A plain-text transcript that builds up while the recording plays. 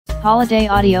Holiday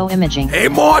audio imaging. Hey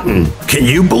Martin, can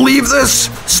you believe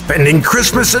this? Spending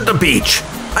Christmas at the beach.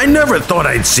 I never thought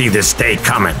I'd see this day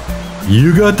coming.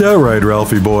 You got that right,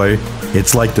 Ralphie boy.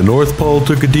 It's like the North Pole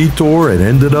took a detour and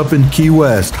ended up in Key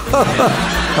West.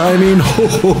 I mean, ho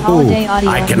ho ho.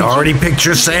 I can already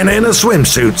picture Santa in a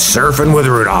swimsuit surfing with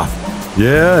Rudolph.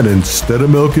 Yeah, and instead of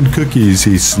milk and cookies,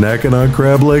 he's snacking on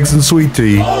crab legs and sweet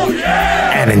tea. Oh,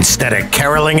 yeah! And instead of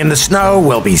caroling in the snow,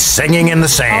 we'll be singing in the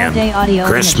sand.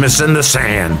 Christmas in the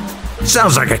sand.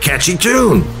 Sounds like a catchy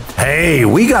tune. Hey,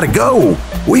 we gotta go.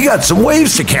 We got some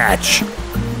waves to catch.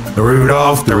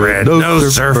 Rudolph the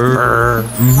red-nosed surfer.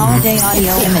 Holiday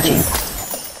audio imaging.